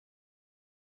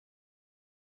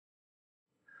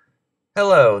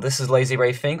Hello, this is Lazy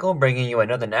Ray Finkel bringing you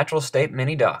another Natural State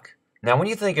mini doc. Now, when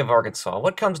you think of Arkansas,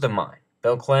 what comes to mind?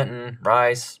 Bill Clinton,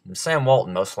 Rice, and Sam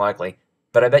Walton, most likely.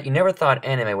 But I bet you never thought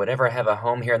anime would ever have a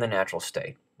home here in the Natural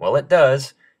State. Well, it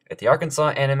does, at the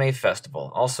Arkansas Anime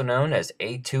Festival, also known as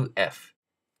A2F.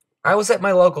 I was at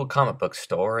my local comic book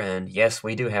store, and yes,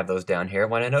 we do have those down here,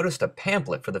 when I noticed a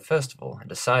pamphlet for the festival and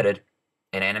decided,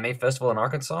 an anime festival in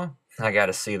Arkansas? I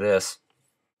gotta see this.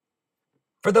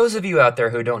 For those of you out there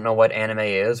who don't know what anime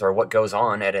is or what goes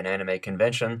on at an anime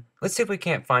convention, let's see if we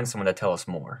can't find someone to tell us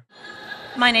more.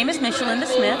 My name is Michelinda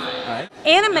Smith.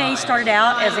 Anime started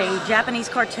out as a Japanese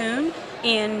cartoon.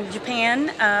 In Japan,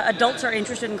 adults are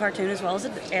interested in cartoon as well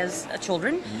as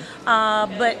children.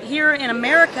 But here in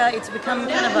America, it's become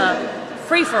kind of a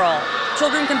free-for-all.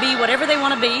 Children can be whatever they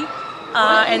want to be.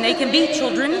 And they can be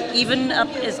children, even up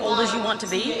as old as you want to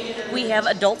be. We have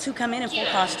adults who come in full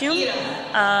costume.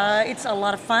 It's a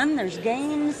lot of fun. There's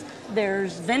games,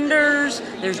 there's vendors,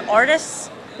 there's artists.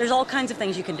 There's all kinds of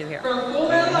things you can do here.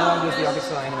 And how long does the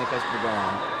Arkansas Anime Festival go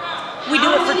on? We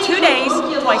do it for 2 days,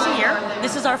 twice a year.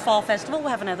 This is our fall festival. We'll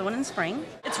have another one in spring.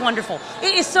 It's wonderful.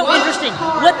 It is so interesting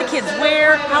what the kids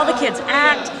wear, how the kids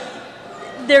act.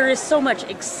 There is so much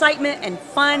excitement and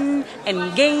fun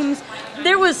and games.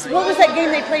 What was that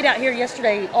game they played out here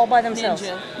yesterday all by themselves?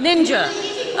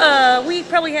 Ninja. We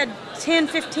probably had 10,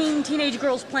 15 teenage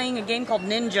girls playing a game called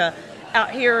Ninja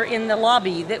out here in the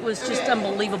lobby that was just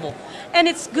unbelievable. And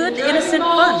it's good, innocent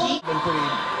fun. Been pretty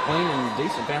clean and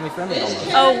decent, family friendly almost.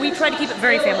 Oh, we try to keep it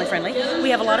very family friendly. We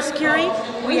have a lot of security.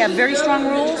 We have very strong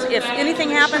rules. If anything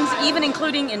happens, even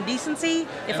including indecency,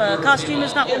 if a costume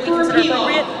is not what we consider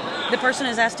appropriate, the person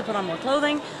is asked to put on more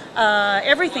clothing.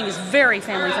 Everything is very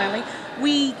family friendly.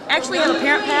 We actually have a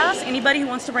parent pass. Anybody who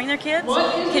wants to bring their kids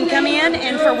can come in,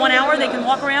 and for 1 hour they can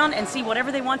walk around and see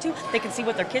whatever they want to. They can see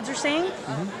what their kids are seeing.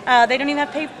 They don't even have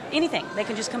to pay anything. They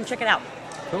can just come check it out.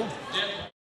 Cool.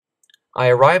 I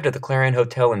arrived at the Clarion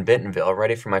Hotel in Bentonville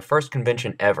ready for my first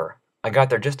convention ever. I got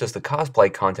there just as the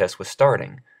cosplay contest was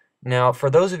starting. Now, for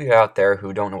those of you out there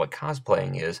who don't know what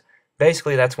cosplaying is,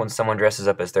 basically that's when someone dresses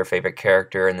up as their favorite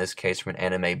character, in this case from an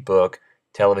anime book,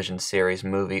 television series,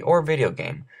 movie, or video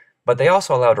game. But they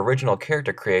also allowed original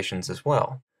character creations as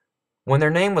well. When their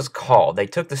name was called, they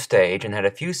took the stage and had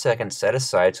a few seconds set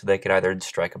aside so they could either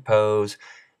strike a pose,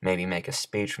 maybe make a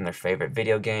speech from their favorite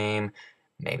video game,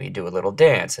 maybe do a little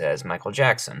dance as Michael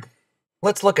Jackson.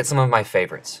 Let's look at some of my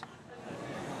favorites.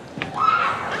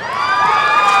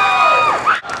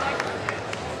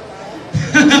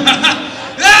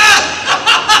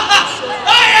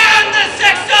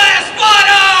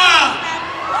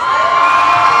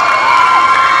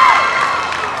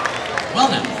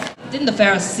 Didn't the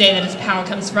Pharaoh say that his power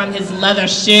comes from his leather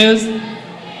shoes?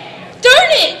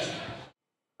 Darn it!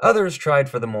 Others tried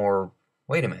for the more,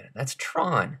 wait a minute, that's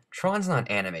Tron. Tron's not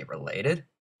anime related.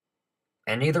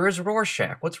 And neither is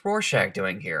Rorschach. What's Rorschach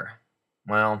doing here?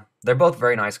 Well, they're both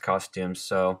very nice costumes,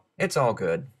 so it's all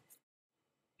good.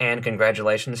 And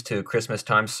congratulations to Christmas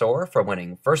Time Sora for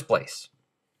winning first place.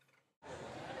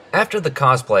 After the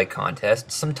cosplay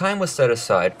contest, some time was set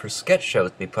aside for sketch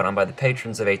shows to be put on by the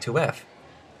patrons of A2F.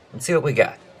 Let's see what we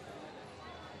got.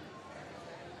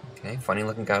 Okay, funny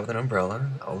looking guy with an umbrella.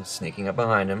 Oh, sneaking up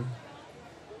behind him.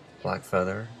 Black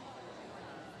feather.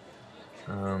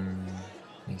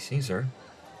 He sees her.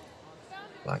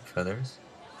 Black feathers.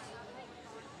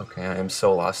 Okay, I am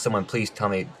so lost. Someone please tell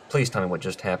me what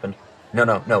just happened.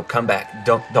 No, come back.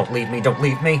 Don't leave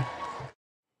me.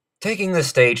 Taking the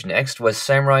stage next was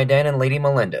Samurai Dan and Lady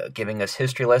Melinda, giving us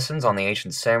history lessons on the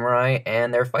ancient samurai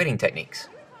and their fighting techniques.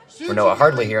 Renoa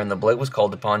Hartley here in the blue was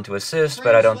called upon to assist,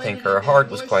 but I don't think her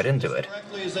heart was quite into it.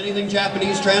 As anything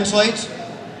Japanese translates,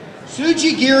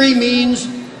 Tsujigiri means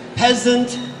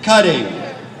peasant cutting.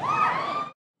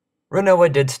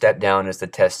 Renoa did step down as the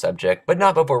test subject, but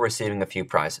not before receiving a few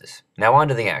prizes. Now on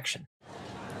to the action.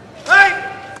 Hey!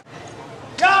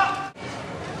 Yeah!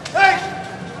 Hey!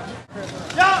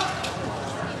 Yeah!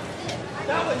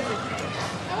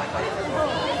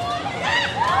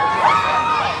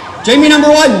 Jamie number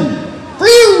 1, for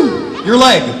you! Your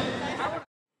leg.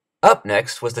 Up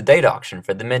next was the date auction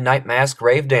for the Midnight Mask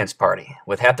Rave Dance Party,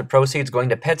 with half the proceeds going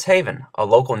to Pets Haven, a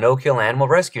local no-kill animal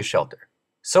rescue shelter.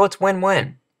 So it's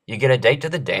win-win. You get a date to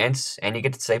the dance, and you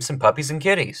get to save some puppies and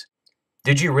kitties.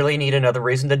 Did you really need another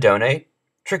reason to donate?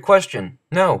 Trick question.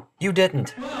 No, you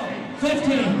didn't.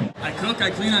 15. I cook, I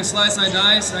clean, I slice, I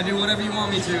dice, I do whatever you want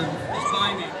me to. Just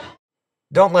buy me.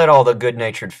 Don't let all the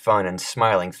good-natured fun and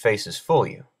smiling faces fool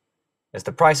you. As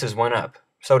the prices went up,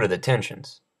 so did the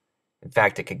tensions. In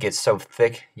fact, it could get so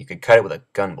thick, you could cut it with a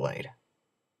gun blade.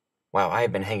 Wow, I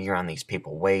have been hanging around these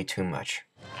people way too much.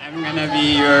 I'm gonna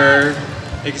be your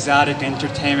exotic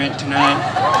entertainment tonight.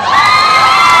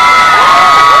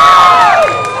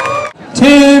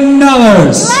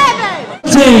 $10.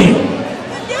 15.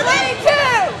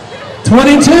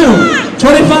 22.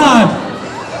 25.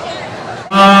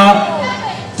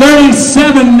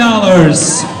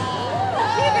 $37.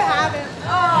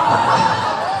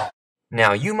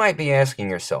 Now, you might be asking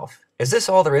yourself, is this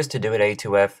all there is to do at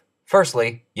A2F?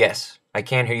 Firstly, yes, I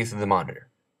can hear you through the monitor.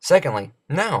 Secondly,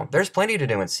 no, there's plenty to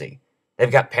do and see. They've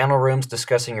got panel rooms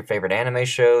discussing your favorite anime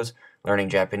shows, learning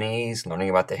Japanese, learning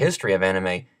about the history of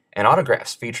anime, and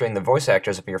autographs featuring the voice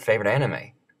actors of your favorite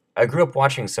anime. I grew up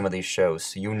watching some of these shows,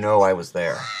 so you know I was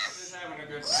there.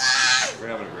 We're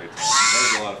having a great time.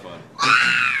 That was a lot of fun.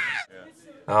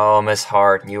 Oh, Miss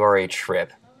Hart, you are a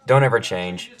trip. Don't ever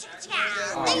change.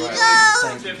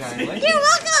 Thank you kindly. You're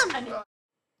welcome.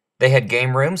 They had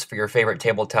game rooms for your favorite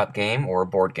tabletop game or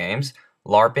board games,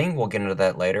 LARPing, we'll get into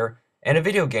that later, and a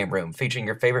video game room featuring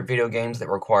your favorite video games that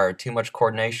require too much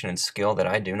coordination and skill that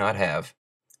I do not have.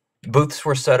 Booths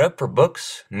were set up for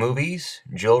books, movies,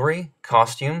 jewelry,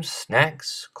 costumes,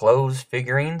 snacks, clothes,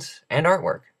 figurines, and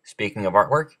artwork. Speaking of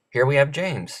artwork, here we have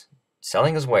James,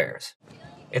 selling his wares.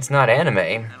 It's not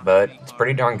anime, but it's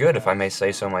pretty darn good if I may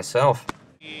say so myself.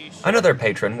 Another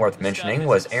patron worth mentioning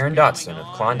was Aaron Dotson of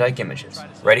Klondike Images,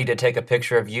 ready to take a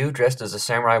picture of you dressed as a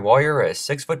samurai warrior as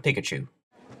 6-foot Pikachu.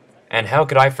 And how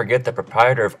could I forget the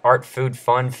proprietor of Art Food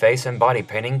Fun Face and Body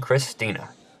Painting, Christina.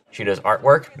 She does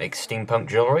artwork, makes steampunk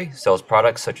jewelry, sells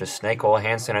products such as snake oil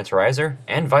hand sanitizer,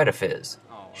 and VitaFizz.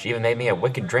 She even made me a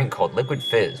wicked drink called Liquid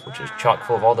Fizz, which is chock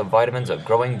full of all the vitamins a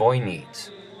growing boy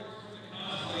needs.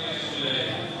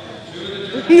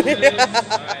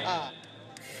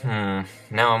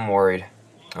 Now I'm worried.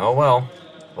 Oh well.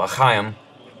 L'chaim.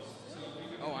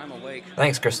 Oh, I'm awake.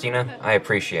 Thanks, Christina. I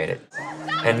appreciate it.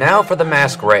 And now for the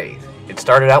mask rave. It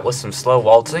started out with some slow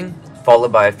waltzing,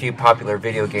 followed by a few popular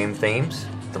video game themes.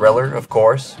 Thriller, of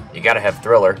course. You gotta have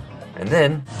Thriller. And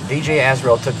then, DJ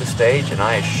Azrael took the stage, and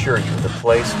I assure you, the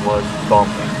place was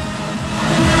bumping.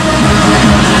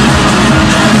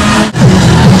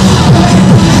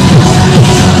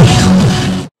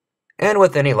 And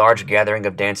with any large gathering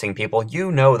of dancing people,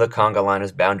 you know the conga line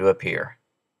is bound to appear.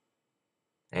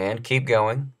 And keep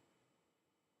going.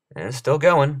 And it's still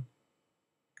going.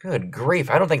 Good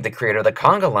grief, I don't think the creator of the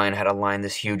conga line had a line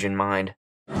this huge in mind.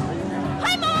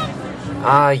 Hi,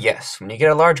 Mom! Yes, when you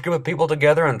get a large group of people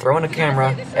together and throw in a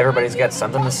camera, everybody's got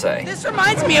something to say. This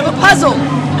reminds me of a puzzle.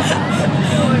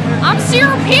 I'm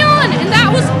Sarah Palin, and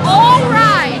that was all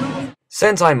right.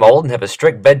 Since I'm old and have a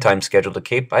strict bedtime schedule to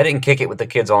keep, I didn't kick it with the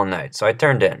kids all night, so I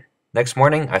turned in. Next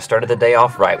morning, I started the day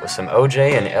off right with some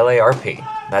OJ and LARP.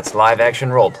 That's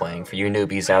live-action role-playing for you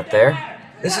newbies out there.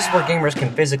 This is where gamers can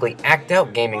physically act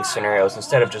out gaming scenarios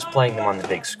instead of just playing them on the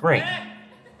big screen.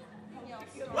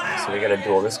 So we gotta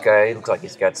duel this guy. Looks like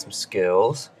he's got some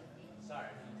skills.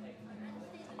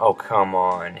 Oh, come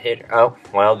on. Oh,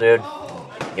 well, dude.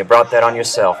 You brought that on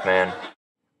yourself, man.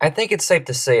 I think it's safe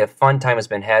to say a fun time has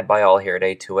been had by all here at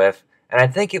A2F, and I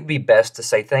think it would be best to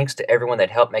say thanks to everyone that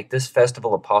helped make this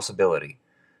festival a possibility.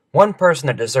 One person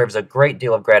that deserves a great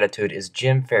deal of gratitude is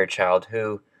Jim Fairchild,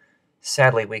 who,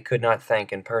 sadly, we could not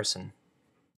thank in person.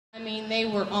 I mean, they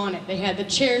were on it. They had the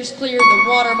chairs cleared, the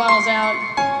water bottles out,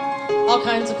 all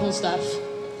kinds of cool stuff.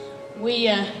 We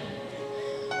had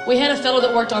a fellow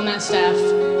that worked on that staff,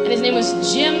 and his name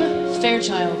was Jim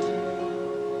Fairchild.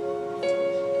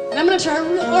 And I'm gonna try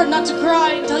real hard not to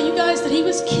cry and tell you guys that he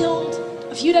was killed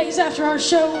a few days after our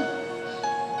show.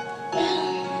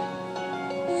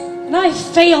 And I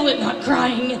fail at not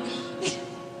crying.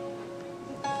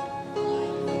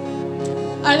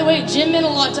 Either way, Jim meant a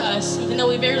lot to us, even though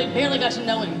we barely got to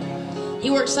know him.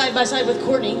 He worked side by side with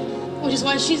Courtney, which is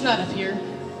why she's not up here.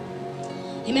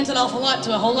 He meant an awful lot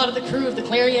to a whole lot of the crew of the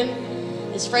Clarion,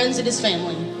 his friends and his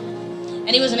family.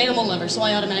 And he was an animal lover, so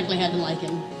I automatically had to like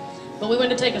him. But we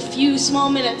wanted to take a few small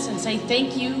minutes and say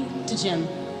thank you to Jim.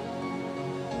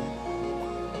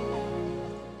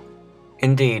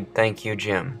 Indeed, thank you,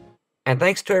 Jim. And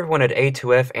thanks to everyone at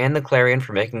A2F and the Clarion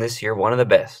for making this year one of the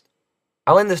best.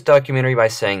 I'll end this documentary by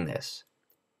saying this.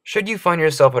 Should you find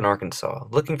yourself in Arkansas,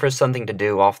 looking for something to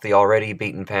do off the already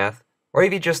beaten path, or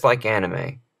if you just like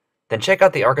anime, then check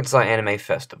out the Arkansas Anime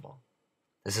Festival.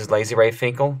 This is Lazy Ray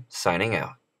Finkel, signing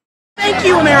out. Thank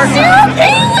you, America.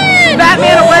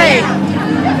 Batman away.